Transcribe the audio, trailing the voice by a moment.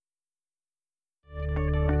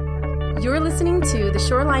You're listening to the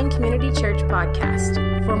Shoreline Community Church podcast.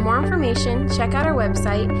 For more information, check out our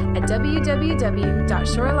website at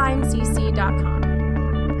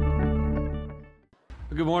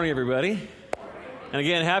www.shorelinecc.com. Good morning, everybody. And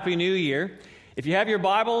again, Happy New Year. If you have your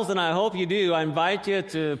Bibles, and I hope you do, I invite you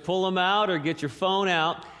to pull them out or get your phone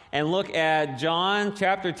out and look at John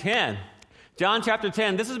chapter 10. John chapter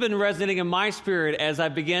 10, this has been resonating in my spirit as I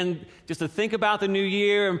begin just to think about the new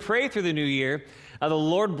year and pray through the new year. The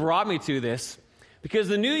Lord brought me to this because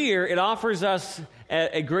the new year, it offers us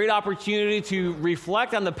a great opportunity to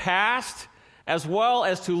reflect on the past as well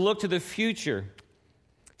as to look to the future.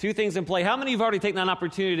 Two things in play. How many of you have already taken an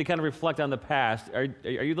opportunity to kind of reflect on the past? Are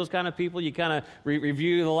you those kind of people? You kind of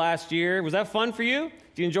review the last year. Was that fun for you?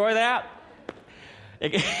 Do you enjoy that?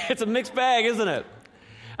 It's a mixed bag, isn't it?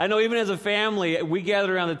 I know even as a family, we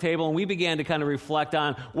gathered around the table and we began to kind of reflect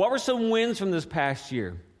on what were some wins from this past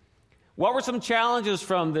year? What were some challenges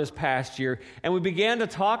from this past year? And we began to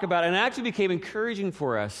talk about it, and it actually became encouraging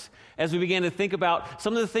for us as we began to think about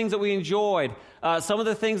some of the things that we enjoyed, some of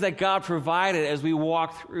the things that God provided as we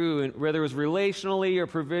walked through, and whether it was relationally or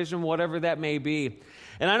provision, whatever that may be.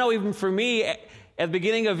 And I know even for me, at the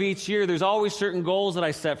beginning of each year, there's always certain goals that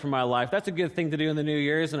I set for my life. That's a good thing to do in the new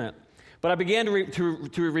year, isn't it? But I began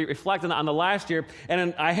to reflect on the last year,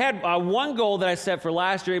 and I had one goal that I set for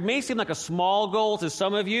last year. It may seem like a small goal to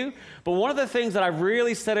some of you, but one of the things that I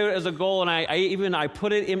really set out as a goal, and I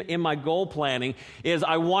put it in my goal planning, is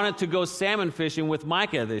I wanted to go salmon fishing with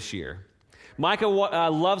Micah this year. Micah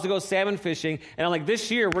loves to go salmon fishing, and I'm like,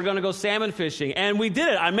 this year we're going to go salmon fishing, and we did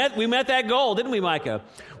it. We met that goal, didn't we, Micah?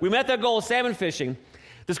 We met that goal of salmon fishing.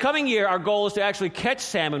 This coming year, our goal is to actually catch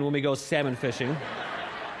salmon when we go salmon fishing.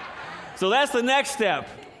 So that's the next step.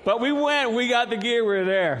 But we got the gear, we're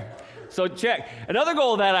there. So check. Another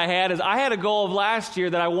goal that I had a goal of last year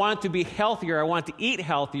that I wanted to be healthier, I wanted to eat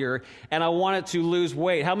healthier, and I wanted to lose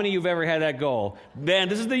weight. How many of you have ever had that goal? Man,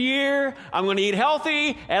 this is the year, I'm going to eat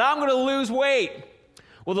healthy, and I'm going to lose weight.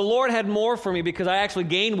 Well, the Lord had more for me because I actually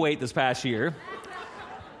gained weight this past year.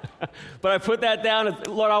 But I put that down as,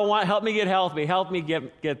 Lord, help me get healthy, help me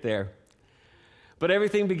get there. But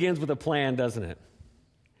everything begins with a plan, doesn't it?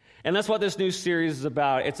 And that's what this new series is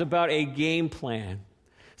about. It's about a game plan.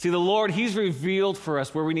 See, the Lord, He's revealed for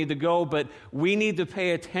us where we need to go, but we need to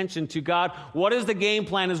pay attention to God. What is the game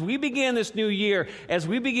plan? As we begin this new year, as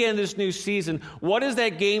we begin this new season, what is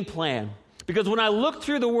that game plan? Because when I look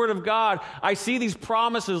through the Word of God, I see these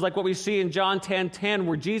promises like what we see in John 10:10,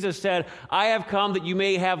 where Jesus said, I have come that you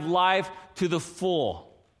may have life to the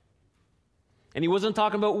full. And He wasn't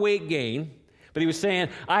talking about weight gain. But He was saying,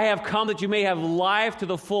 I have come that you may have life to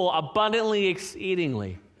the full, abundantly,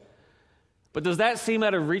 exceedingly. But does that seem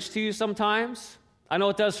out of reach to you sometimes? I know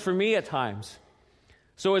it does for me at times.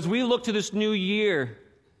 So as we look to this new year,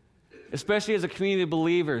 especially as a community of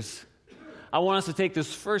believers, I want us to take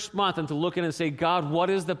this first month and to look in and say, God, what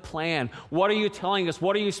is the plan? What are you telling us?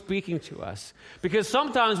 What are you speaking to us? Because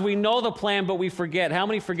sometimes we know the plan, but we forget. How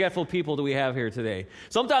many forgetful people do we have here today?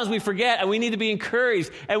 Sometimes we forget, and we need to be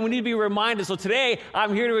encouraged, and we need to be reminded. So today,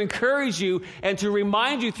 I'm here to encourage you and to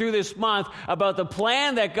remind you through this month about the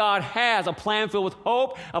plan that God has, a plan filled with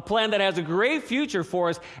hope, a plan that has a great future for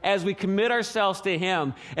us as we commit ourselves to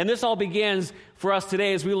Him. And this all begins for us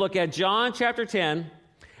today as we look at John chapter 10,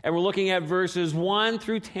 and we're looking at verses 1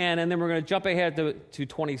 through 10, and then we're going to jump ahead to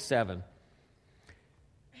 27.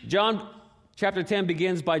 John chapter 10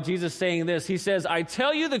 begins by Jesus saying this. He says, I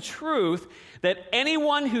tell you the truth, that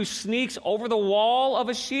anyone who sneaks over the wall of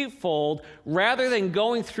a sheepfold rather than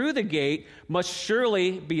going through the gate must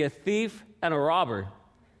surely be a thief and a robber.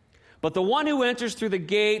 But the one who enters through the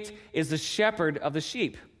gate is the shepherd of the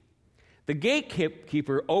sheep. The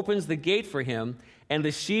gatekeeper opens the gate for him, and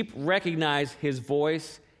the sheep recognize his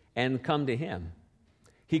voice and come to him.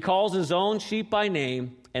 He calls his own sheep by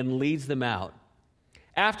name and leads them out.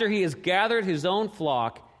 After he has gathered his own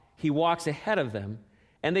flock, he walks ahead of them,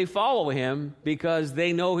 and they follow him because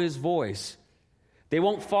they know his voice. They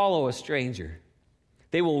won't follow a stranger.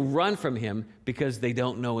 They will run from him because they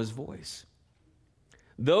don't know his voice.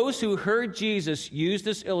 Those who heard Jesus use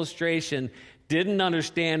this illustration didn't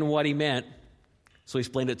understand what he meant, so he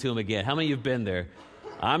explained it to them again. How many of you have been there?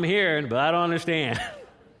 I'm hearing, but I don't understand.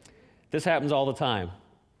 This happens all the time.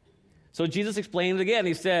 So Jesus explained it again.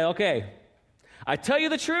 He said, okay, I tell you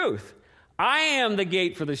the truth. I am the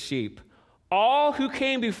gate for the sheep. All who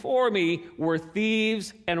came before me were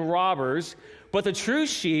thieves and robbers, but the true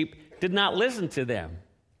sheep did not listen to them.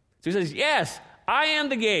 So he says, yes, I am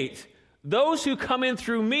the gate. Those who come in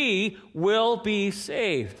through me will be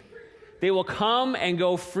saved. They will come and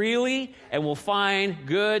go freely and will find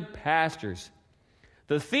good pastures.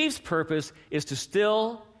 The thief's purpose is to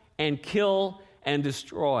steal and kill and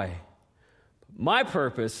destroy. My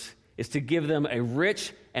purpose is to give them a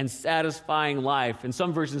rich and satisfying life. And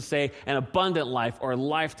some versions say an abundant life or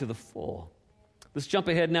life to the full. Let's jump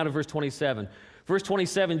ahead now to verse 27. Verse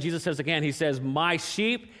 27, Jesus says again, he says, my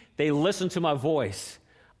sheep, they listen to my voice.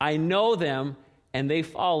 I know them and they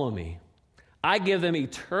follow me. I give them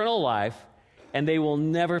eternal life and they will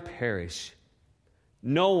never perish.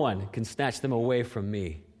 No one can snatch them away from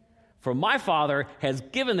me. For my Father has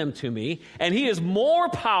given them to me, and he is more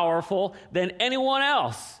powerful than anyone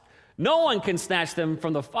else. No one can snatch them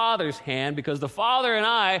from the Father's hand because the Father and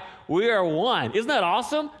I, we are one. Isn't that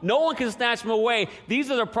awesome? No one can snatch them away. These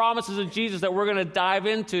are the promises of Jesus that we're going to dive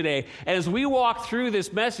into today. And as we walk through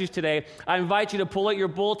this message today, I invite you to pull out your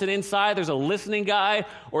bulletin inside. There's a listening guide,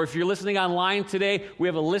 or if you're listening online today, we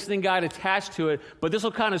have a listening guide attached to it. But this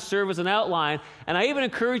will kind of serve as an outline. And I even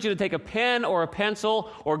encourage you to take a pen or a pencil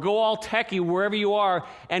or go all techie wherever you are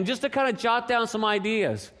and just to kind of jot down some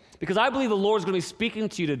ideas. Because I believe the Lord is going to be speaking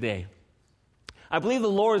to you today. I believe the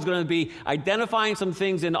Lord is going to be identifying some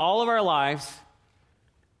things in all of our lives,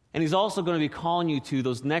 and he's also going to be calling you to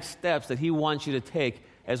those next steps that he wants you to take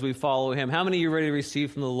as we follow him. How many of you are ready to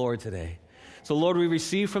receive from the Lord today? So, Lord, we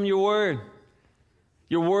receive from your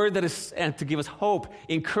word that is and to give us hope,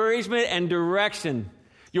 encouragement, and direction.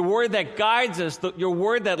 Your word that guides us, your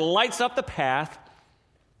word that lights up the path.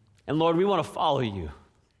 And, Lord, we want to follow you.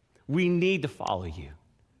 We need to follow you.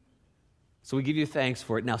 So we give you thanks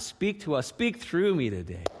for it. Now speak to us. Speak through me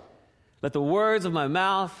today. Let the words of my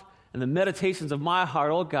mouth and the meditations of my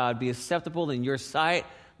heart, oh God, be acceptable in your sight,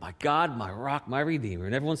 my God, my rock, my Redeemer.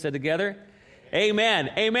 And everyone said together, amen.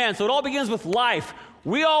 Amen. So it all begins with life.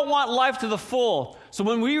 We all want life to the full. So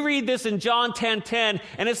when we read this in John 10:10,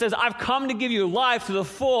 and it says, I've come to give you life to the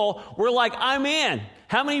full, we're like, I'm in.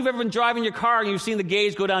 How many of you have ever been driving your car and you've seen the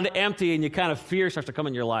gauge go down to empty and you kind of fear starts to come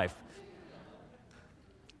in your life?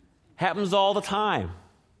 Happens all the time.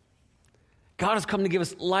 God has come to give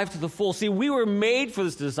us life to the full. See, we were made for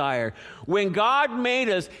this desire. When God made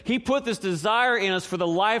us, he put this desire in us for the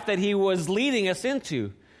life that he was leading us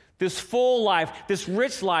into. This full life, this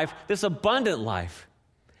rich life, this abundant life.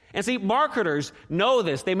 And see, marketers know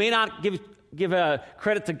this. They may not give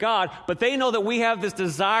credit to God, but they know that we have this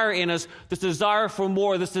desire in us, this desire for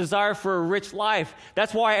more, this desire for a rich life.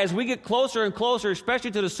 That's why as we get closer and closer,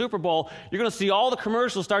 especially to the Super Bowl, you're going to see all the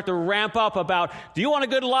commercials start to ramp up about, do you want a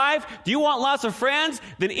good life? Do you want lots of friends?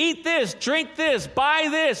 Then eat this, drink this, buy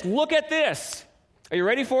this, look at this. Are you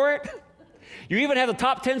ready for it? You even have the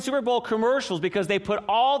top 10 Super Bowl commercials because they put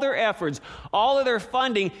all their efforts, all of their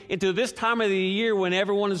funding into this time of the year when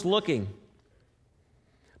everyone is looking.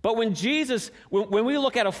 But when we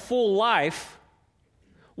look at a full life,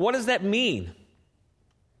 what does that mean?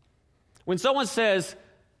 When someone says,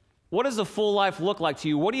 what does a full life look like to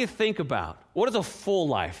you? What do you think about? What is a full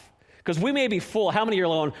life? Because we may be full. How many of you are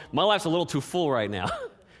alone? My life's a little too full right now.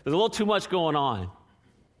 There's a little too much going on.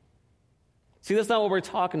 See, that's not what we're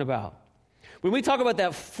talking about. When we talk about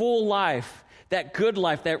that full life, that good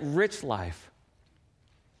life, that rich life,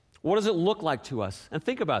 what does it look like to us? And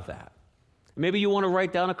think about that. Maybe you want to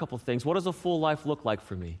write down a couple things. What does a full life look like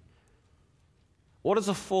for me? What does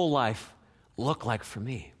a full life look like for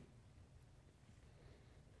me?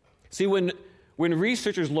 See, when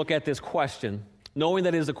researchers look at this question, knowing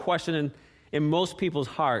that it is a question in most people's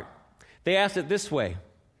heart, they asked it this way.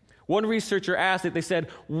 One researcher asked it, they said,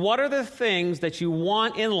 what are the things that you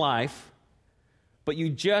want in life, but you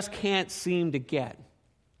just can't seem to get?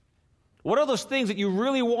 What are those things that you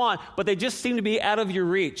really want, but they just seem to be out of your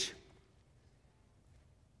reach?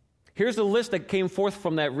 Here's the list that came forth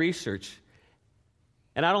from that research.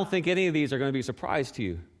 And I don't think any of these are going to be a surprise to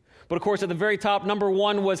you. But of course, at the very top, number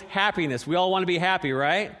one was happiness. We all want to be happy,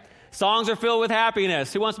 right? Songs are filled with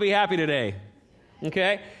happiness. Who wants to be happy today?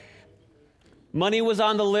 Okay. Money was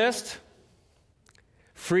on the list.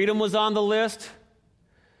 Freedom was on the list.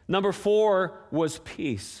 Number 4 was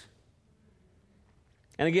peace.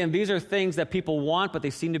 And again, these are things that people want, but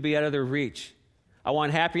they seem to be out of their reach. I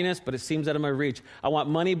want happiness, but it seems out of my reach. I want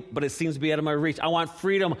money, but it seems to be out of my reach. I want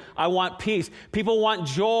freedom. I want peace. People want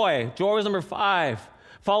joy. Joy was number 5.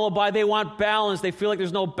 Followed by they want balance. They feel like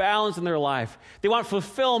there's no balance in their life. They want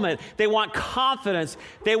fulfillment. They want confidence.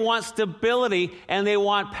 They want stability, and they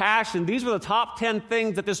want passion. These were the top 10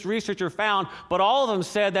 things that this researcher found, but all of them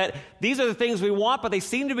said that these are the things we want, but they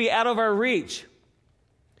seem to be out of our reach.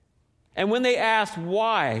 And when they asked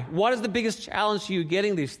why, what is the biggest challenge to you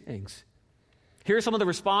getting these things? Here are some of the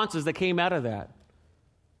responses that came out of that.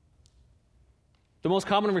 The most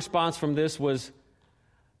common response from this was,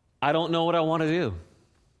 I don't know what I want to do.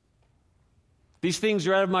 These things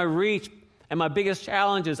are out of my reach, and my biggest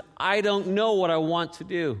challenge is I don't know what I want to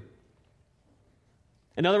do.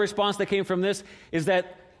 Another response that came from this is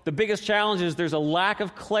that the biggest challenge is there's a lack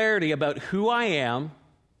of clarity about who I am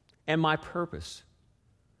and my purpose.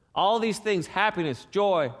 All these things, happiness,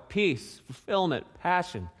 joy, peace, fulfillment,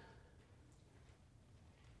 passion.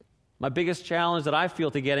 My biggest challenge that I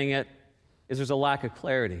feel to getting it is there's a lack of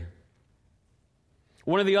clarity.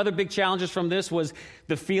 One of the other big challenges from this was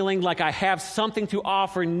the feeling like I have something to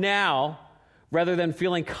offer now rather than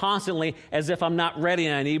feeling constantly as if I'm not ready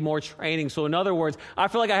and I need more training. So in other words, I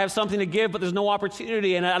feel like I have something to give, but there's no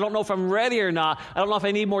opportunity, and I don't know if I'm ready or not. I don't know if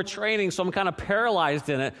I need more training, so I'm kind of paralyzed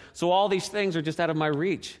in it. So all these things are just out of my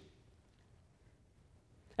reach.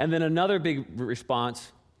 And then another big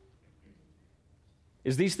response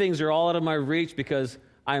is these things are all out of my reach because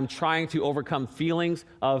I am trying to overcome feelings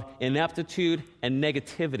of ineptitude and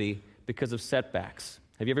negativity because of setbacks.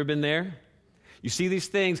 Have you ever been there? You see these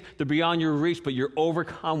things, they're beyond your reach, but you're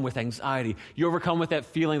overcome with anxiety. You're overcome with that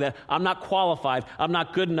feeling that I'm not qualified, I'm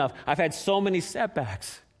not good enough, I've had so many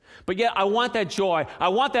setbacks. But yet I want that joy, I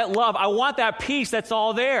want that love, I want that peace that's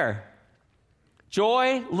all there.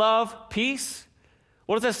 Joy, love, peace.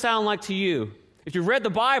 What does that sound like to you? If you've read the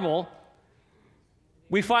Bible,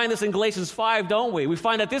 we find this in Galatians 5, don't we? We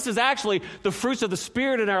find that this is actually the fruits of the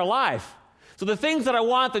Spirit in our life. So the things that I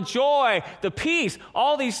want, the joy, the peace,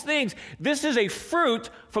 all these things, this is a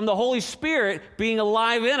fruit from the Holy Spirit being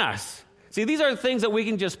alive in us. See, these are the things that we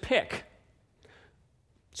can just pick.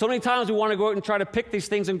 So many times we want to go out and try to pick these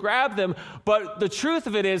things and grab them, but the truth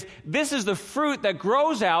of it is, this is the fruit that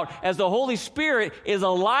grows out as the Holy Spirit is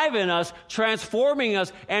alive in us, transforming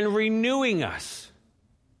us and renewing us.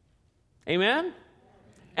 Amen?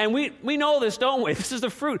 And we know this, don't we? This is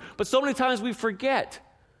the fruit. But so many times we forget.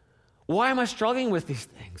 Why am I struggling with these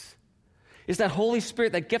things? It's that Holy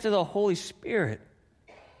Spirit, that gift of the Holy Spirit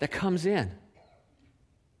that comes in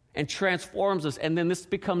and transforms us. And then this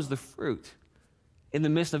becomes the fruit in the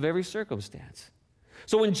midst of every circumstance.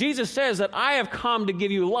 So when Jesus says that I have come to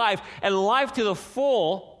give you life and life to the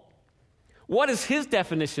full, what is his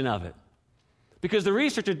definition of it? Because the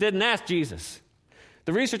researcher didn't ask Jesus.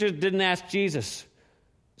 The researchers didn't ask Jesus.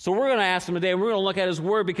 So we're going to ask him today, and we're going to look at his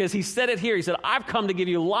word because he said it here. He said, I've come to give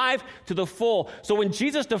you life to the full. So when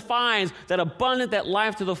Jesus defines that abundant, that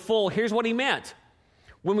life to the full, here's what he meant.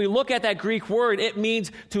 When we look at that Greek word, it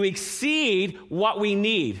means to exceed what we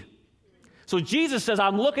need. So Jesus says,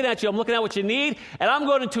 I'm looking at you, I'm looking at what you need, and I'm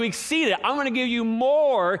going to exceed it. I'm going to give you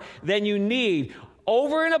more than you need.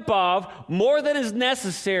 Over and above, more than is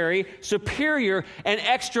necessary, superior, and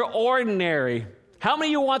extraordinary. How many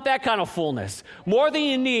of you want that kind of fullness? More than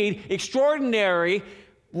you need, extraordinary,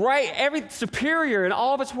 right? Every superior in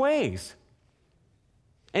all of its ways.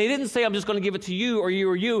 And he didn't say, I'm just going to give it to you or you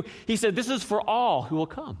or you. He said, this is for all who will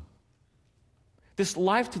come. This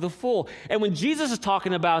life to the full. And when Jesus is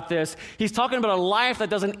talking about this, he's talking about a life that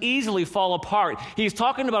doesn't easily fall apart. He's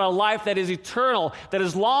talking about a life that is eternal, that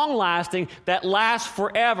is long-lasting, that lasts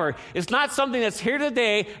forever. It's not something that's here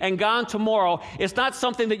today and gone tomorrow. It's not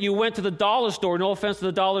something that you went to the dollar store. No offense to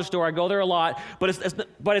the dollar store. I go there a lot. But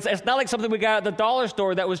it's not like something we got at the dollar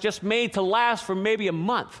store that was just made to last for maybe a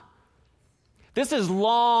month. This is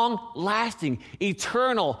long-lasting,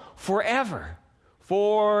 eternal, forever.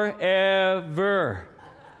 Forever.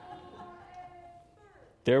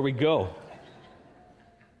 There we go.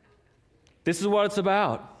 This is what it's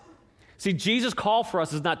about. See, Jesus' call for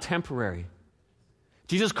us is not temporary.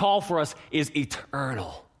 Jesus' call for us is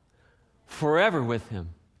eternal. Forever with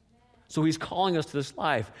him. So he's calling us to this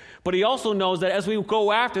life. But he also knows that as we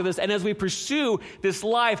go after this and as we pursue this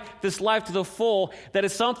life to the full, that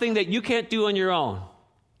it's something that you can't do on your own.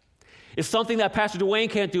 It's something that Pastor Dwayne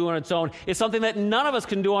can't do on its own. It's something that none of us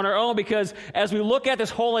can do on our own because as we look at this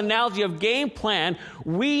whole analogy of game plan,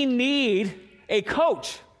 we need a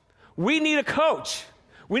coach. We need a coach.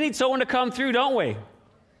 We need someone to come through, don't we?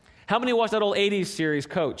 How many watched that old 80s series,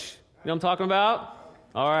 Coach? You know what I'm talking about?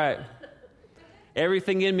 All right.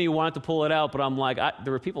 Everything in me wanted to pull it out, but I'm like,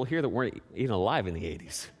 there were people here that weren't even alive in the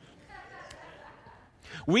 80s.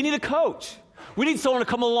 We need a coach. We need someone to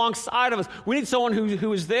come alongside of us. We need someone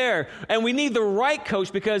who is there. And we need the right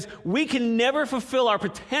coach because we can never fulfill our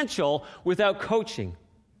potential without coaching.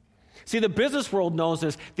 See, the business world knows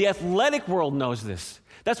this. The athletic world knows this.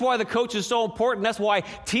 That's why the coach is so important. That's why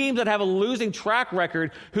teams that have a losing track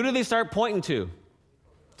record, who do they start pointing to?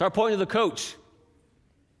 Start pointing to the coach.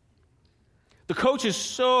 The coach is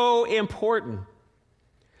so important.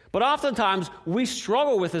 But oftentimes, we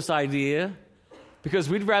struggle with this idea because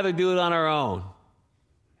we'd rather do it on our own.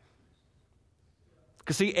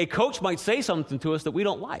 Because see, a coach might say something to us that we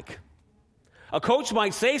don't like. A coach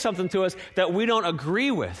might say something to us that we don't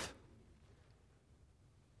agree with.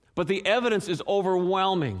 But the evidence is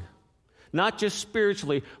overwhelming. Not just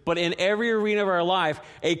spiritually, but in every arena of our life,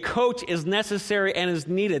 a coach is necessary and is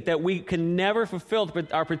needed, that we can never fulfill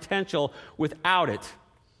our potential without it.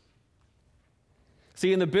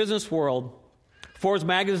 See, in the business world, Forbes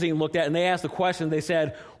magazine looked at and they asked the question, they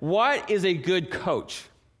said, what is a good coach?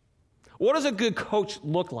 What does a good coach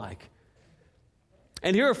look like?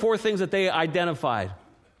 And here are 4 things that they identified.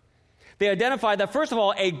 They identified that, first of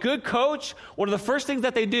all, a good coach, one of the first things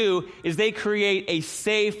that they do is they create a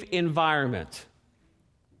safe environment.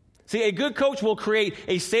 See, a good coach will create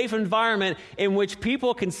a safe environment in which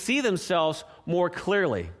people can see themselves more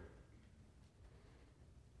clearly.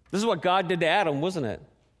 This is what God did to Adam, wasn't it?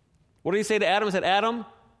 What did he say to Adam? He said, Adam,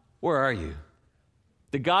 where are you?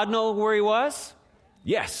 Did God know where he was?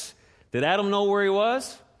 Yes. Did Adam know where he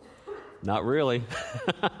was? Not really.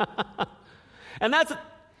 And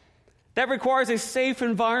that requires a safe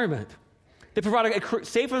environment. They provide a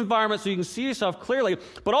safe environment so you can see yourself clearly,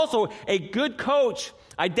 but also a good coach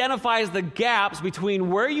identifies the gaps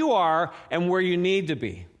between where you are and where you need to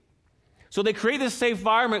be. So they create this safe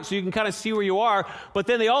environment so you can kind of see where you are, but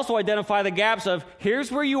then they also identify the gaps of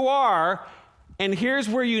here's where you are and here's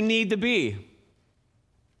where you need to be.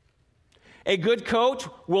 A good coach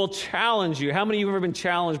will challenge you. How many of you have ever been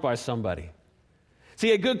challenged by somebody?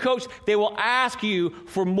 See, a good coach, they will ask you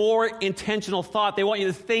for more intentional thought. They want you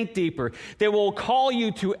to think deeper. They will call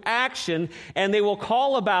you to action, and they will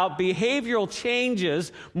call about behavioral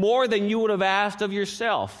changes more than you would have asked of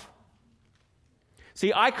yourself.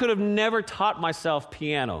 See, I could have never taught myself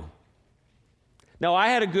piano. Now, I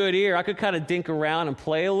had a good ear. I could kind of dink around and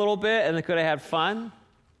play a little bit, and I could have had fun.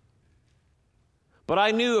 But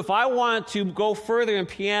I knew if I wanted to go further in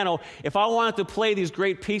piano, if I wanted to play these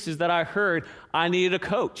great pieces that I heard, I needed a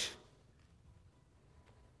coach.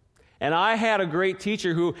 And I had a great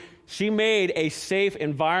teacher who, she made a safe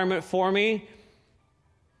environment for me.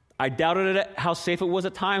 I doubted it, how safe it was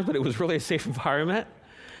at times, but it was really a safe environment.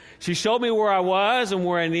 She showed me where I was and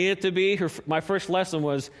where I needed to be. My first lesson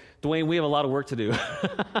was, Dwayne, we have a lot of work to do.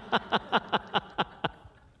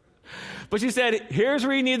 But she said, here's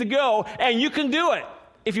where you need to go, and you can do it.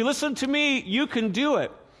 If you listen to me, you can do it.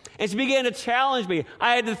 And she began to challenge me.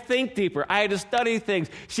 I had to think deeper. I had to study things.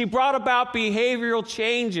 She brought about behavioral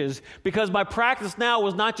changes because my practice now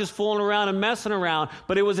was not just fooling around and messing around,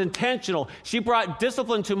 but it was intentional. She brought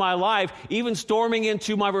discipline to my life, even storming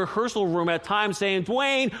into my rehearsal room at times saying,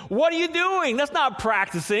 Dwayne, what are you doing? That's not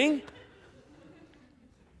practicing.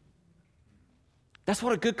 That's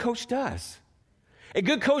what a good coach does. A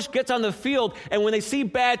good coach gets on the field, and when they see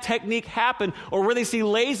bad technique happen or where they see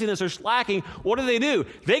laziness or slacking, what do?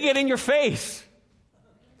 They get in your face.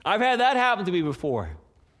 I've had that happen to me before.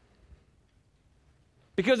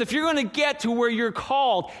 Because if you're going to get to where you're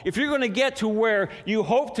called, if you're going to get to where you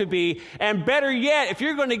hope to be, and better yet, if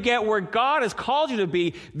you're going to get where God has called you to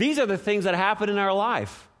be, these are the things that happen in our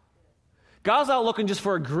life. God's not looking just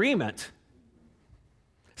for agreement.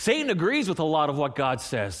 Satan agrees with a lot of what God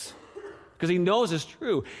says, because he knows it's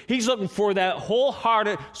true. He's looking for that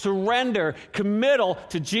wholehearted surrender, committal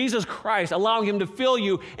to Jesus Christ, allowing him to fill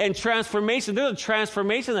you in transformation. There's a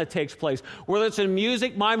transformation that takes place. Whether it's in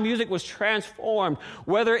music, my music was transformed.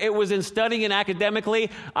 Whether it was in studying and academically,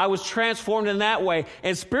 I was transformed in that way.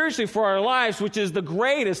 And spiritually for our lives, which is the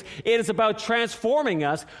greatest, it is about transforming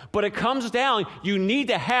us. But it comes down, you need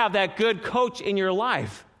to have that good coach in your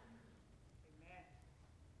life.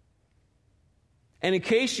 And in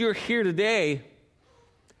case you're here today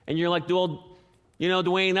and you're like, well,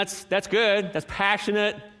 Dwayne, that's good. That's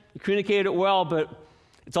passionate. You communicated it well, but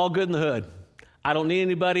it's all good in the hood. I don't need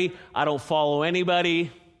anybody. I don't follow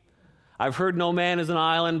anybody. I've heard no man is an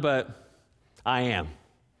island, but I am.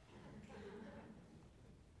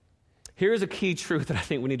 Here's a key truth that I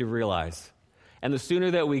think we need to realize. And the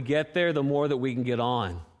sooner that we get there, the more that we can get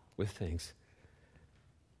on with things.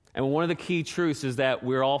 And one of the key truths is that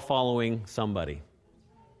we're all following somebody.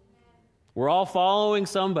 We're all following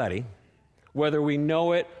somebody, whether we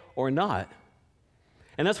know it or not.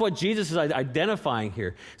 And that's what Jesus is identifying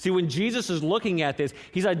here. See, when Jesus is looking at this,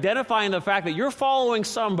 he's identifying the fact that you're following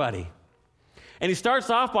somebody. And he starts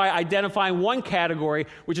off by identifying one category,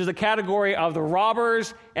 which is the category of the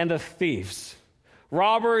robbers and the thieves.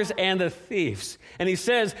 Robbers and the thieves. And he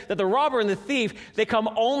says that the robber and the thief, they come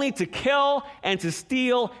only to kill and to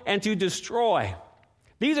steal and to destroy.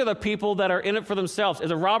 These are the people that are in it for themselves.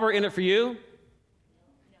 Is a robber in it for you?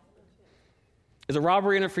 Is a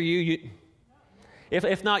robber in it for you?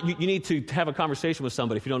 If not, you need to have a conversation with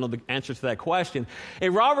somebody if you don't know the answer to that question. A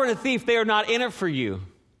robber and a thief, they are not in it for you.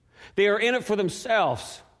 They are in it for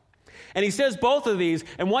themselves. And he says both of these,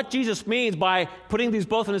 and what Jesus means by putting these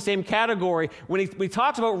both in the same category, when he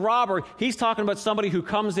talks about robber, he's talking about somebody who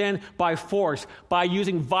comes in by force, by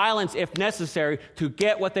using violence if necessary to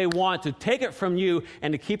get what they want, to take it from you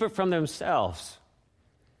and to keep it from themselves.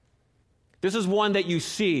 This is one that you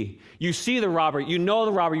see. You see the robber, you know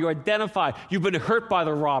the robber, you identify, you've been hurt by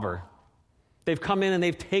the robber. They've come in and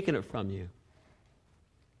they've taken it from you.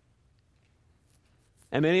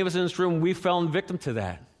 And many of us in this room, we've fallen victim to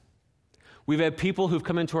that. We've had people who've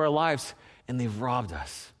come into our lives and they've robbed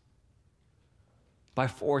us. By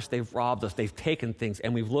force, they've robbed us. They've taken things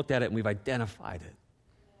and we've looked at it and we've identified it.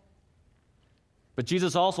 But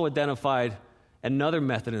Jesus also identified another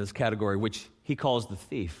method in this category, which he calls the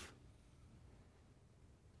thief.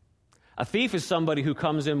 A thief is somebody who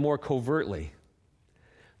comes in more covertly.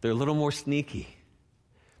 They're a little more sneaky.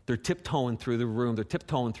 They're tiptoeing through the room. They're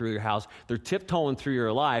tiptoeing through your house. They're tiptoeing through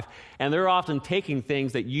your life. And they're often taking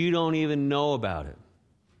things that you don't even know about it.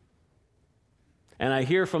 And I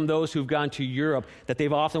hear from those who've gone to Europe that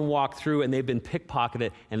they've often walked through and they've been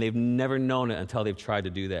pickpocketed and they've never known it until they've tried to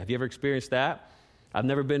do that. Have you ever experienced that? I've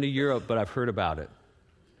never been to Europe, but I've heard about it.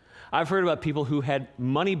 I've heard about people who had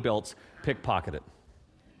money belts pickpocketed.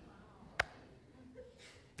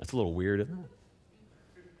 That's a little weird, isn't it?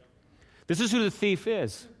 This is who the thief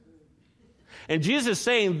is. And Jesus is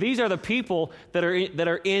saying these are the people that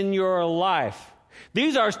are in your life.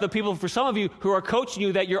 These are the people, for some of you, who are coaching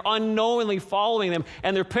you that you're unknowingly following them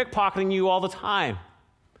and they're pickpocketing you all the time.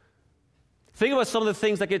 Think about some of the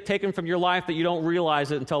things that get taken from your life that you don't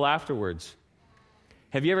realize it until afterwards.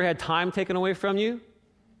 Have you ever had time taken away from you?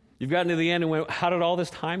 You've gotten to the end and went, how did all this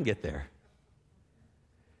time get there?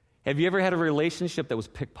 Have you ever had a relationship that was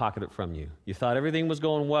pickpocketed from you? You thought everything was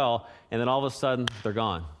going well, and then all of a sudden, they're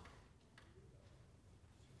gone.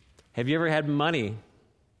 Have you ever had money?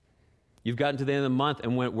 You've gotten to the end of the month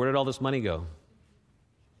and went, where did all this money go?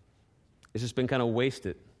 It's just been kind of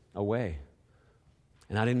wasted away,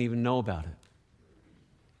 and I didn't even know about it.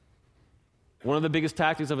 One of the biggest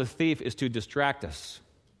tactics of a thief is to distract us,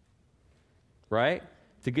 right?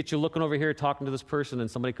 To get you looking over here, talking to this person,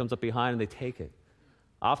 and somebody comes up behind and they take it.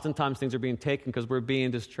 Oftentimes things are being taken because we're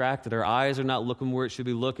being distracted. Our eyes are not looking where it should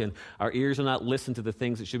be looking. Our ears are not listening to the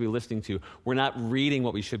things it should be listening to. We're not reading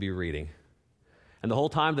what we should be reading. And the whole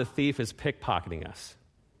time the thief is pickpocketing us,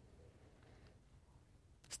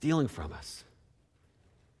 stealing from us.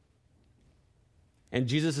 And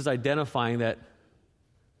Jesus is identifying that,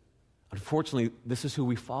 unfortunately, this is who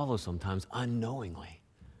we follow sometimes unknowingly.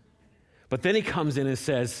 But then he comes in and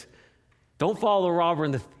says, don't follow the robber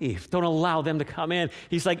and the thief. Don't allow them to come in.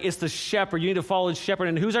 He's like, it's the shepherd. You need to follow the shepherd.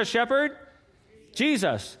 And who's our shepherd?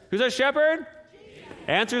 Jesus. Who's our shepherd? Jesus.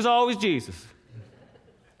 Answer is always Jesus.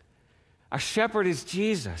 Our shepherd is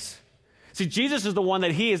Jesus. See, Jesus is the one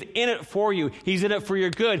that he is in it for you. He's in it for your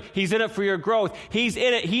good. He's in it for your growth. He's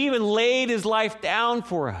in it. He even laid his life down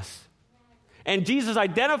for us. And Jesus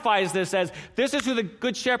identifies this as, this is who the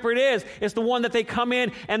good shepherd is. It's the one that they come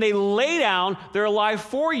in and they lay down their life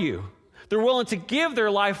for you. They're willing to give their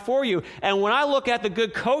life for you. And when I look at the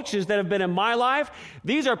good coaches that have been in my life,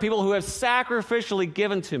 these are people who have sacrificially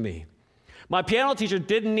given to me. My piano teacher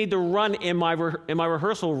didn't need to run in my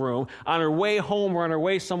rehearsal room on her way home or on her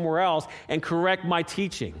way somewhere else and correct my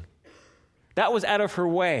teaching. That was out of her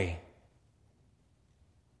way.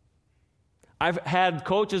 I've had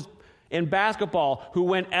coaches in basketball who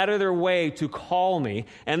went out of their way to call me.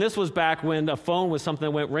 And this was back when a phone was something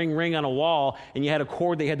that went ring, ring on a wall, and you had a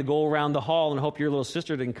cord that you had to go around the hall and hope your little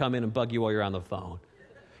sister didn't come in and bug you while you're on the phone.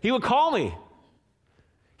 He would call me.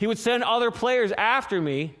 He would send other players after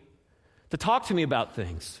me to talk to me about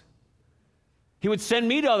things. He would send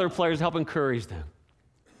me to other players to help encourage them.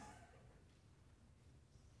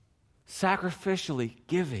 Sacrificially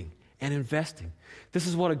giving and investing. This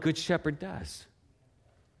is what a good shepherd does.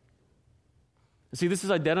 See, this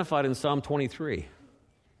is identified in Psalm 23.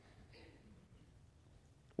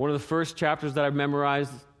 One of the first chapters that I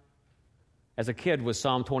memorized as a kid was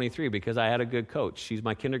Psalm 23 because I had a good coach. She's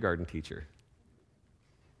my kindergarten teacher.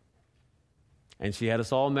 And she had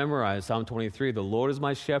us all memorize Psalm 23. The Lord is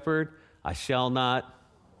my shepherd, I shall not.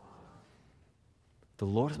 The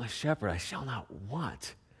Lord is my shepherd, I shall not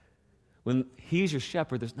want. When he's your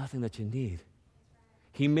shepherd, there's nothing that you need.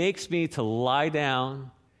 He makes me to lie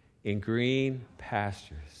down in green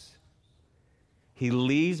pastures. He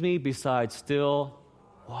leads me beside still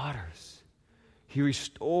waters. He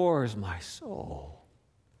restores my soul.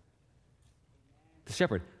 The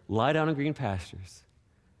shepherd, lie down in green pastures,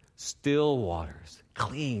 still waters,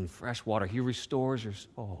 clean, fresh water. He restores your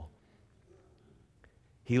soul.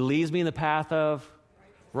 He leads me in the path of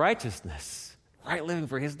righteousness, right living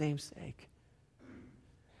for his name's sake.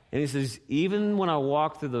 And he says, even when I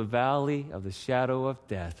walk through the valley of the shadow of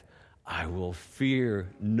death, I will fear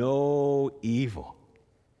no evil.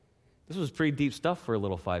 This was pretty deep stuff for a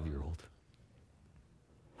little 5-year-old.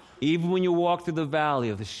 Even when you walk through the valley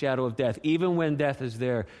of the shadow of death, even when death is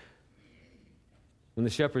there, when the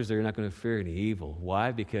shepherd's there, you're not going to fear any evil.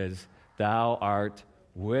 Why? Because thou art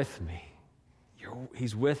with me.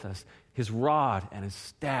 He's with us. His rod and his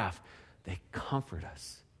staff, they comfort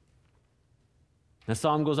us. The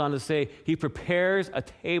psalm goes on to say, he prepares a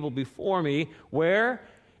table before me, where?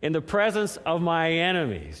 In the presence of my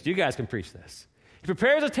enemies. You guys can preach this. He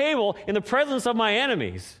prepares a table in the presence of my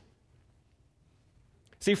enemies.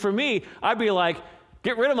 See, for me, I'd be like,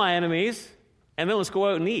 get rid of my enemies, and then let's go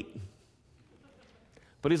out and eat.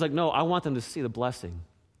 But he's like, no, I want them to see the blessing.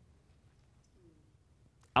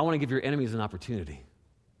 I want to give your enemies an opportunity.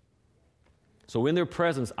 So in their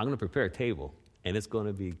presence, I'm going to prepare a table, and it's going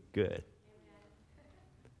to be good.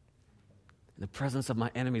 In the presence of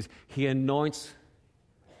my enemies, he anoints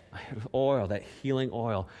my head with oil, that healing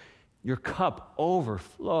oil. Your cup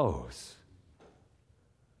overflows.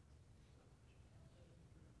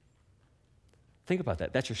 Think about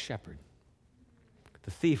that. That's your shepherd.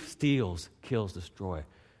 The thief steals, kills, destroys.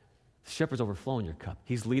 The shepherd's overflowing your cup.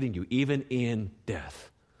 He's leading you, even in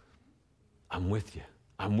death. I'm with you.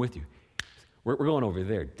 I'm with you. We're going over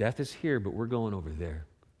there. Death is here, but we're going over there.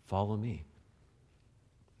 Follow me.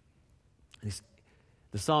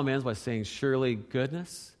 The psalm ends by saying, surely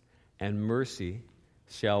goodness and mercy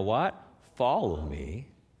shall what? Follow me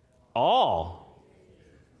all.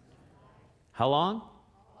 How long?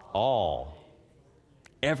 All.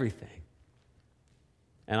 Everything.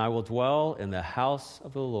 And I will dwell in the house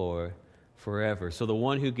of the Lord forever. So the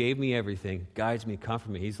one who gave me everything, guides me,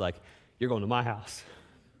 comforts me. He's like, you're going to my house.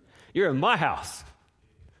 You're in my house.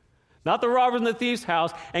 Not the robber and the thief's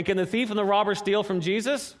house. And can the thief and the robber steal from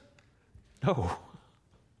Jesus? No.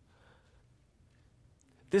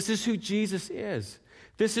 This is who Jesus is.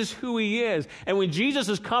 This is who he is. And when Jesus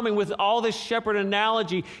is coming with all this shepherd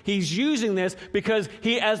analogy, he's using this because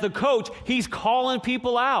he, as the coach, he's calling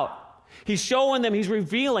people out. He's showing them, he's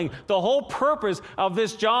revealing. The whole purpose of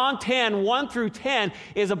this John 10, 1 through 10,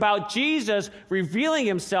 is about Jesus revealing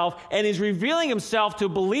himself, and he's revealing himself to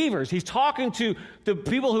believers. He's talking to the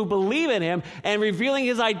people who believe in him and revealing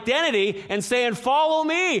his identity and saying, follow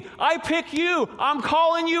me. I pick you. I'm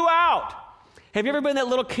calling you out. Have you ever been that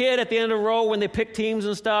little kid at the end of the row when they pick teams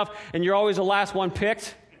and stuff, and you're always the last one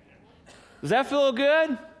picked? Does that feel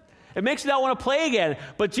good? It makes you not want to play again.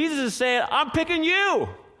 But Jesus is saying, I'm picking you.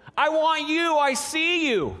 I want you. I see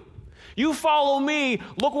you. You follow me.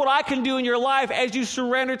 Look what I can do in your life as you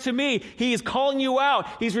surrender to me. He is calling you out.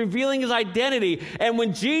 He's revealing his identity. And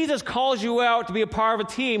when Jesus calls you out to be a part of a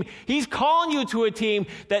team, he's calling you to a team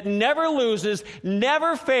that never loses,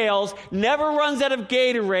 never fails, never runs out of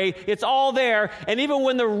Gatorade. It's all there. And even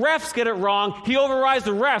when the refs get it wrong, he overrides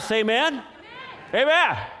the refs. Amen? Amen.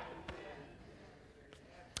 Amen.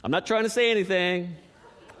 I'm not trying to say anything.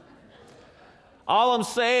 All I'm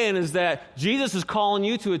saying is that Jesus is calling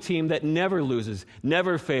you to a team that never loses,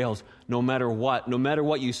 never fails, no matter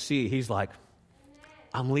what you see. He's like,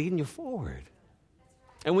 I'm leading you forward.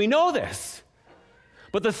 And we know this.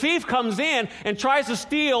 But the thief comes in and tries to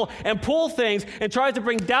steal and pull things and tries to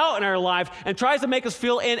bring doubt in our life and tries to make us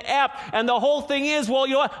feel inept. And the whole thing is, well,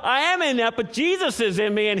 you know what? I am inept, but Jesus is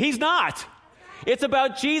in me and he's not. It's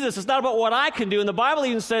about Jesus. It's not about what I can do. And the Bible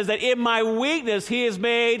even says that in my weakness, he is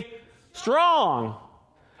made strong.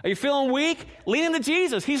 Are you feeling weak? Lean into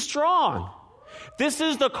Jesus. He's strong. This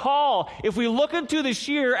is the call. If we look into this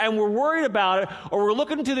year and we're worried about it, or we're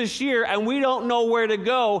looking into this year and we don't know where to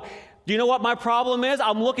go, do you know what my problem is?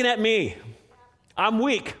 I'm looking at me. I'm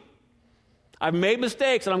weak. I've made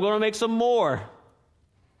mistakes and I'm going to make some more.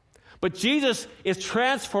 But Jesus is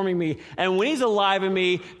transforming me. And when he's alive in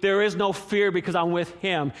me, there is no fear because I'm with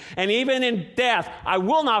him. And even in death, I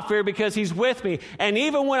will not fear because he's with me. And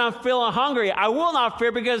even when I'm feeling hungry, I will not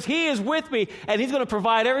fear because he is with me. And he's going to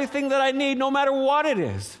provide everything that I need no matter what it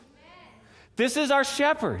is. This is our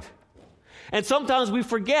shepherd. And sometimes we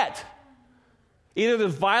forget. Either the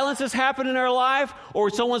violence has happened in our life or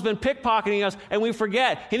someone's been pickpocketing us and we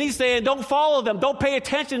forget. And he's saying, don't follow them. Don't pay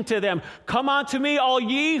attention to them. Come unto me, all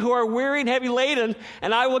ye who are weary and heavy laden,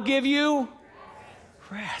 and I will give you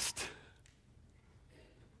rest.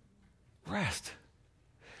 Rest.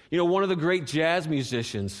 You know, one of the great jazz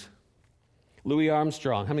musicians, Louis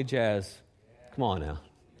Armstrong. How many jazz? Come on now.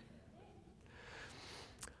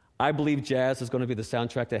 I believe jazz is going to be the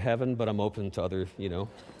soundtrack to heaven, but I'm open to other,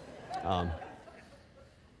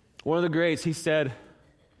 One of the greats, he said,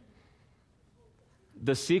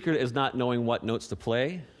 The secret is not knowing what notes to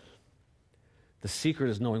play. The secret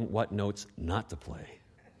is knowing what notes not to play.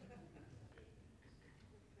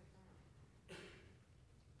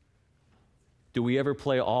 Do we ever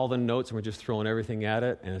play all the notes and we're just throwing everything at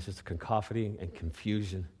it and it's just a cacophony and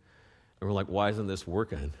confusion? And we're like, why isn't this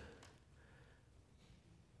working?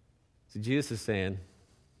 So Jesus is saying,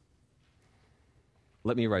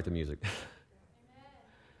 let me write the music.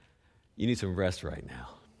 You need some rest right now.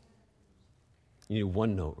 You need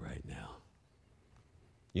one note right now.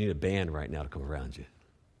 You need a band right now to come around you.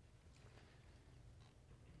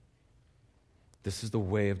 This is the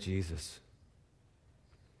way of Jesus.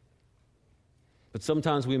 But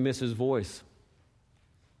sometimes we miss his voice.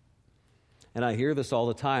 And I hear this all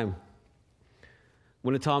the time.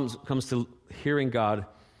 When it comes to hearing God,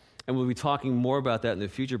 and we'll be talking more about that in the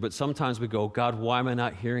future, but sometimes we go, God, why am I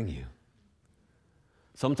not hearing you?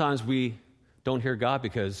 Sometimes we don't hear God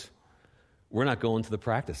because we're not going to the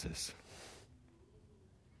practices.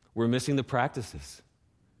 We're missing the practices.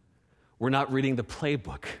 We're not reading the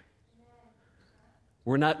playbook.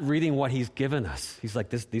 We're not reading what he's given us. He's like,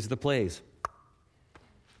 these are the plays.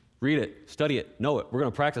 Read it, study it, know it. We're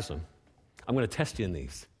going to practice them. I'm going to test you in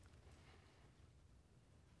these.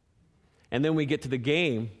 And then we get to the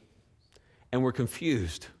game, and we're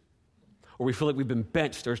confused. Or we feel like we've been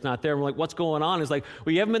benched, or it's not there. And we're like, what's going on? It's like,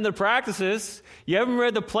 well, you haven't been to the practices. You haven't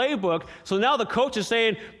read the playbook. So now the coach is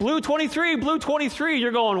saying, blue 23, blue 23.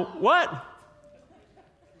 You're going, what?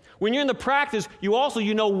 When you're in the practice, you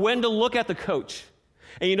know when to look at the coach.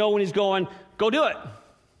 And you know when he's going, go do it.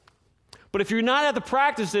 But if you're not at the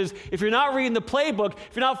practices, if you're not reading the playbook,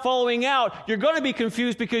 if you're not following out, you're going to be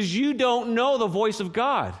confused because you don't know the voice of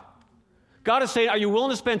God. God is saying, are you willing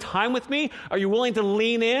to spend time with me? Are you willing to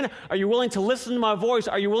lean in? Are you willing to listen to my voice?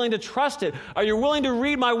 Are you willing to trust it? Are you willing to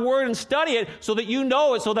read my word and study it so that you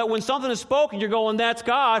know it, so that when something is spoken, you're going, that's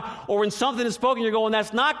God, or when something is spoken, you're going,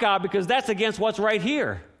 that's not God, because that's against what's right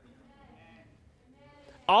here.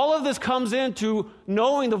 All of this comes into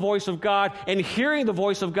knowing the voice of God and hearing the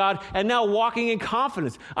voice of God and now walking in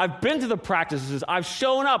confidence. I've been to the practices. I've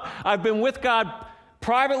shown up. I've been with God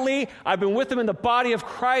privately. I've been with him in the body of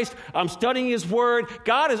Christ. I'm studying his word.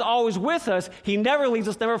 God is always with us. He never leaves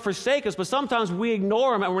us, never forsakes us, but sometimes we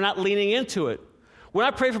ignore him and we're not leaning into it. When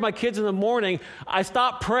I pray for my kids in the morning, I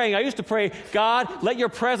stop praying. I used to pray, God, let your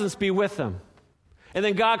presence be with them. And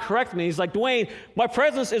then God corrected me. He's like, Dwayne, my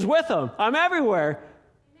presence is with them. I'm everywhere.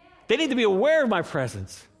 They need to be aware of my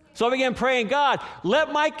presence. So I began praying, God,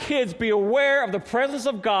 let my kids be aware of the presence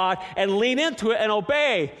of God and lean into it and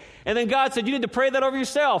obey. And then God said, you need to pray that over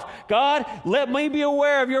yourself. God, let me be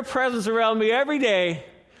aware of your presence around me every day,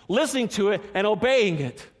 listening to it and obeying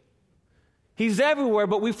it. He's everywhere,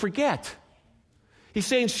 but we forget. He's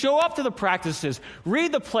saying, show up to the practices,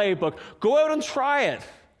 read the playbook, go out and try it.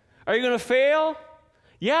 Are you going to fail?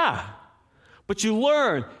 Yeah. But you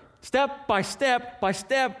learn step by step by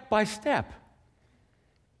step by step.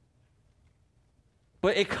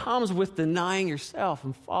 But it comes with denying yourself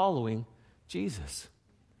and following Jesus.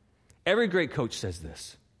 Every great coach says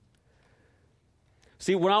this.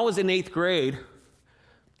 See, when I was in 8th grade,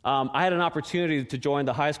 I had an opportunity to join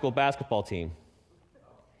the high school basketball team.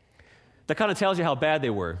 That kind of tells you how bad they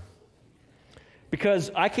were.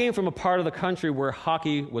 Because I came from a part of the country where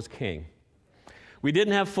hockey was king. We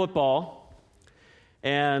didn't have football.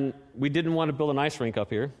 And we didn't want to build an ice rink up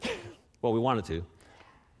here. Well, we wanted to.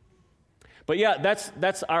 But yeah,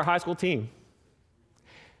 that's our high school team.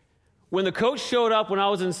 When the coach showed up when I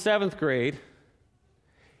was in 7th grade,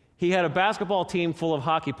 he had a basketball team full of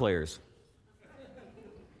hockey players.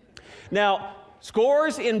 Now,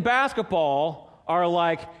 scores in basketball are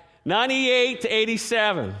like 98 to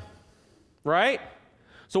 87, right?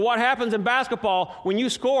 So what happens in basketball, when you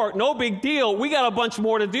score, no big deal, we got a bunch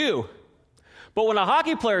more to do. But when a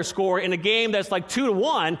hockey player scores in a game that's like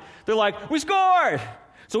 2-1, they're like, we scored!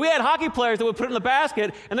 So we had hockey players that would put it in the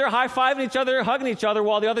basket, and they're high-fiving each other, hugging each other,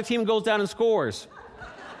 while the other team goes down and scores.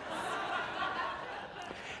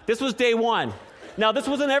 This was day one. Now, this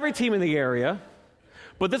wasn't every team in the area,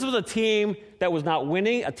 but this was a team that was not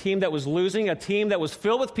winning, a team that was losing, a team that was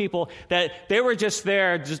filled with people that they were just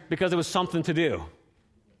there just because it was something to do.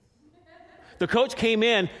 The coach came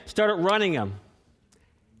in, started running them.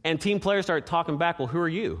 And team players started talking back, well, who are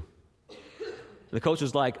you? And the coach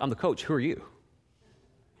was like, I'm the coach, who are you?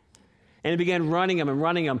 And he began running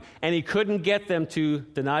them, and he couldn't get them to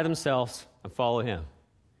deny themselves and follow him.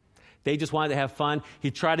 They just wanted to have fun. He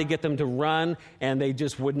tried to get them to run, and they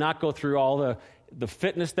just would not go through all the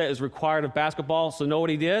fitness that is required of basketball. So know what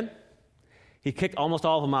he did? He kicked almost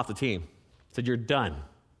all of them off the team. Said, you're done.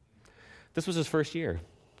 This was his first year.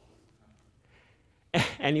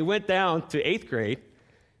 And he went down to 8th grade,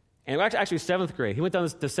 and actually 7th grade. He went down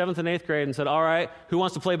to 7th and 8th grade and said, all right, who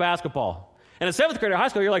wants to play basketball? And in 7th grade at high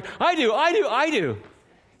school, you're like, I do.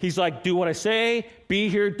 He's like, do what I say, be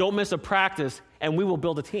here, don't miss a practice, and we will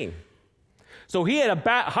build a team. So he had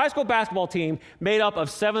a high school basketball team made up of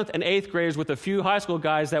 7th and 8th graders with a few high school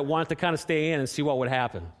guys that wanted to kind of stay in and see what would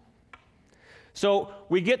happen. So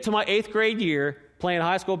we get to my 8th grade year playing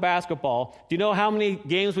high school basketball. Do you know how many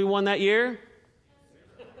games we won that year?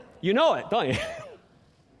 You know it, don't you?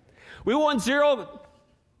 We won 0.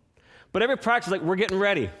 But every practice, like, we're getting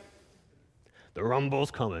ready. The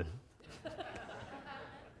rumble's coming.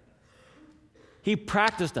 He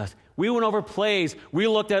practiced us. We went over plays. We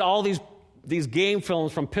looked at all these game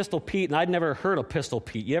films from Pistol Pete, and I'd never heard of Pistol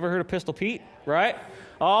Pete. You ever heard of Pistol Pete? Right?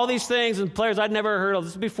 All these things and players I'd never heard of.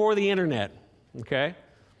 This is before the internet, okay?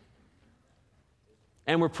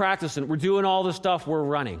 And we're practicing. We're doing all this stuff. We're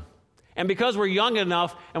running. And because we're young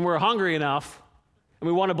enough and we're hungry enough and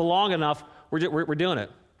we want to belong enough, we're doing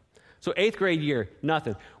it. So 8th grade year,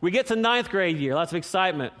 nothing. We get to 9th grade year, lots of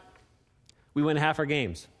excitement. We win half our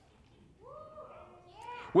games,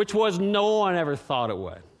 which was no one ever thought it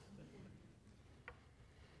would.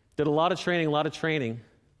 Did a lot of training.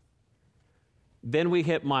 Then we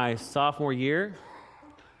hit my sophomore year.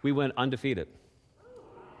 We went undefeated.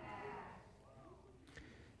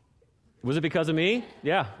 Was it because of me?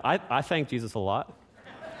 Yeah, I thank Jesus a lot.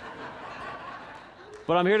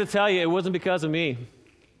 But I'm here to tell you, it wasn't because of me.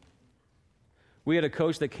 We had a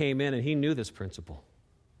coach that came in, and he knew this principle.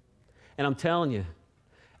 And I'm telling you,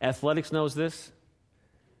 athletics knows this.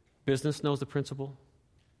 Business knows the principle.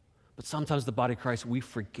 But sometimes the body of Christ, we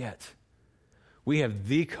forget. We have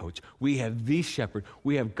the coach. We have the shepherd.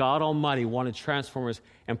 We have God Almighty want to transform us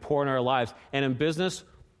and pour in our lives. And in business,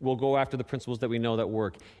 we'll go after the principles that we know that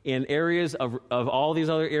work. In areas of all these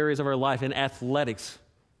other areas of our life, in athletics,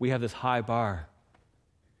 we have this high bar.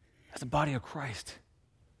 As the body of Christ,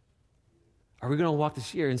 are we going to walk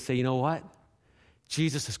this year and say, you know what?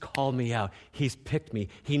 Jesus has called me out. He's picked me.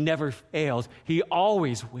 He never fails. He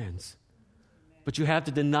always wins. But you have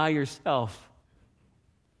to deny yourself.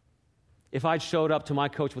 If I'd showed up to my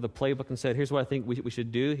coach with a playbook and said, here's what I think we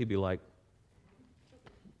should do, he'd be like,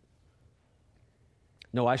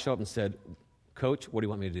 no, I show up and said, Coach, what do you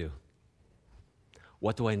want me to do?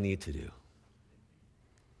 What do I need to do?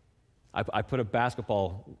 I put a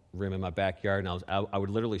basketball rim in my backyard, and I would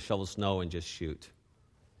literally shovel snow and just shoot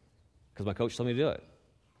because my coach told me to do it.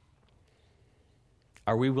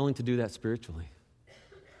 Are we willing to do that spiritually?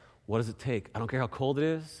 What does it take? I don't care how cold it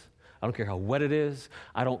is. I don't care how wet it is.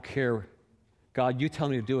 I don't care. God, you tell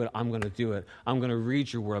me to do it, I'm going to do it. I'm going to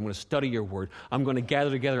read your word. I'm going to study your word. I'm going to gather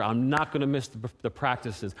together. I'm not going to miss the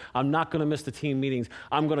practices. I'm not going to miss the team meetings.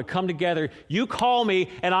 I'm going to come together. You call me,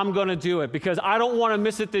 and I'm going to do it because I don't want to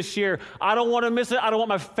miss it this year. I don't want to miss it. I don't want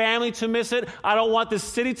my family to miss it. I don't want this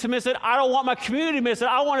city to miss it. I don't want my community to miss it.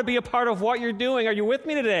 I want to be a part of what you're doing. Are you with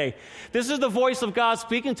me today? This is the voice of God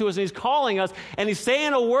speaking to us, and he's calling us, and he's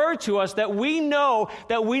saying a word to us that we know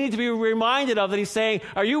that we need to be reminded of, that he's saying,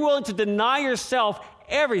 are you willing to deny yourself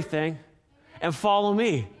everything and follow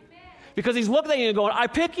me? Amen. Because he's looking at you and going, I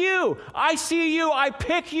pick you. I see you. I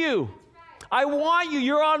pick you. I want you.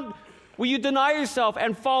 You're on. Will you deny yourself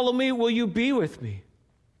and follow me? Will you be with me?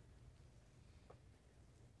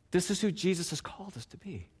 This is who Jesus has called us to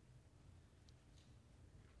be.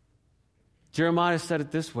 Jeremiah said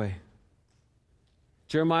it this way.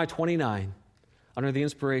 Jeremiah 29, under the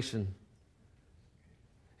inspiration.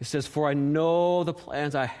 It says, for I know the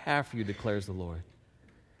plans I have for you, declares the Lord.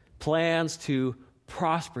 Plans to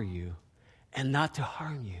prosper you and not to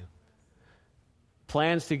harm you.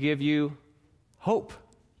 Plans to give you hope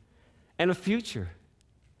and a future.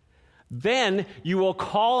 Then you will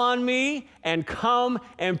call on me and come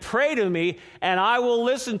and pray to me, and I will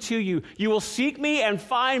listen to you. You will seek me and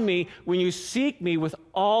find me. When you seek me with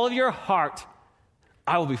all of your heart,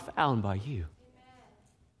 I will be found by you.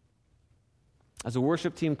 As the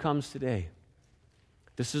worship team comes today,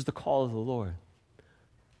 this is the call of the Lord.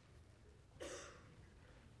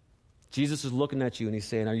 Jesus is looking at you and he's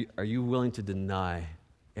saying, are you willing to deny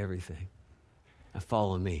everything and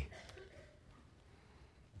follow me?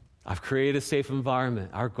 I've created a safe environment.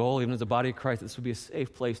 Our goal, even as the body of Christ, this would be a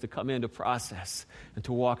safe place to come in, to process, and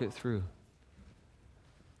to walk it through.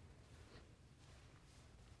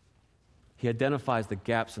 He identifies the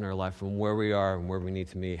gaps in our life from where we are and where we need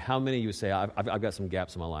to be. How many of you say, I've got some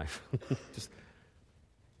gaps in my life?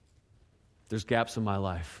 There's gaps in my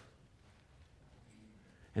life.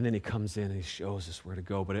 And then he comes in and he shows us where to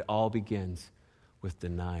go. But it all begins with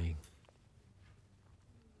denying.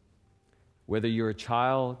 Whether you're a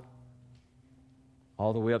child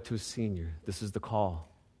all the way up to a senior. This is the call.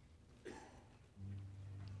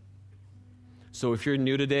 So if you're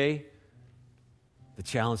new today, the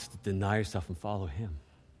challenge is to deny yourself and follow him.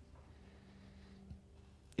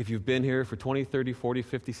 If you've been here for 20, 30, 40,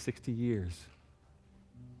 50, 60 years,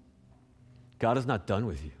 God is not done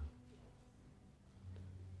with you.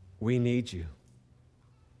 We need you.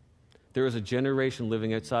 There is a generation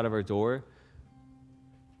living outside of our door.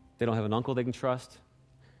 They don't have an uncle they can trust.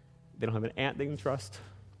 They don't have an aunt they can trust.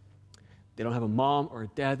 They don't have a mom or a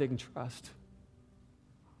dad they can trust.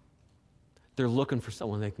 They're looking for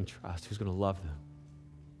someone they can trust who's going to love them.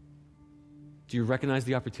 Do you recognize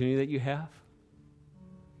the opportunity that you have?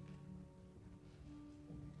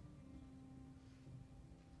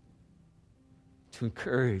 To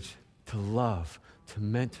encourage, to love, to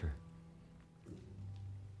mentor.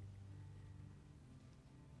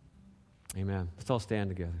 Amen. Let's all stand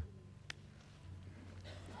together.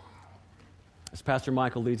 As Pastor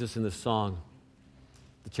Michael leads us in this song,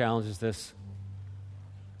 the challenge is this.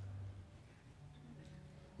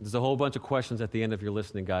 There's a whole bunch of questions at the end of your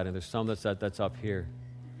listening guide, and there's some that's up here.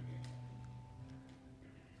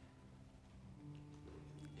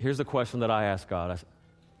 Here's the question that I ask God.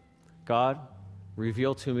 God,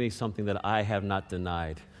 reveal to me something that I have not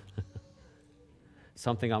denied.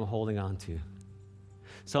 Something I'm holding on to.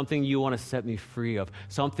 Something you want to set me free of.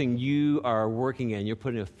 Something you are working in. You're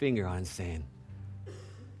putting a finger on saying,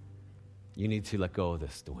 you need to let go of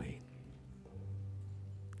this, Dwayne.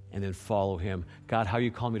 And then follow him. God, how you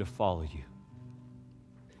call me to follow you?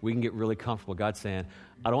 We can get really comfortable. God's saying,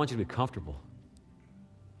 I don't want you to be comfortable.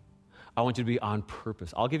 I want you to be on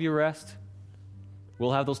purpose. I'll give you rest.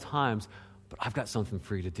 We'll have those times, but I've got something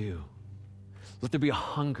for you to do. Let there be a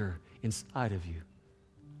hunger inside of you.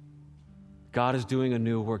 God is doing a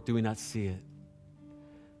new work. Do we not see it?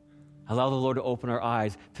 Allow the Lord to open our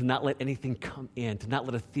eyes, to not let anything come in, to not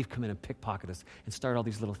let a thief come in and pickpocket us and start all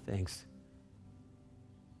these little things.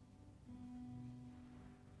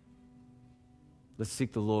 Let's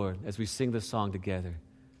seek the Lord as we sing this song together.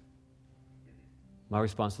 My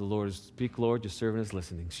response to the Lord is, speak, Lord, your servant is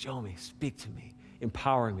listening. Show me, speak to me,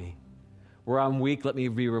 empower me. Where I'm weak, let me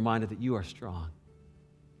be reminded that you are strong.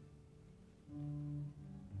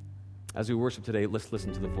 As we worship today, let's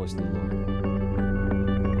listen to the voice of the Lord.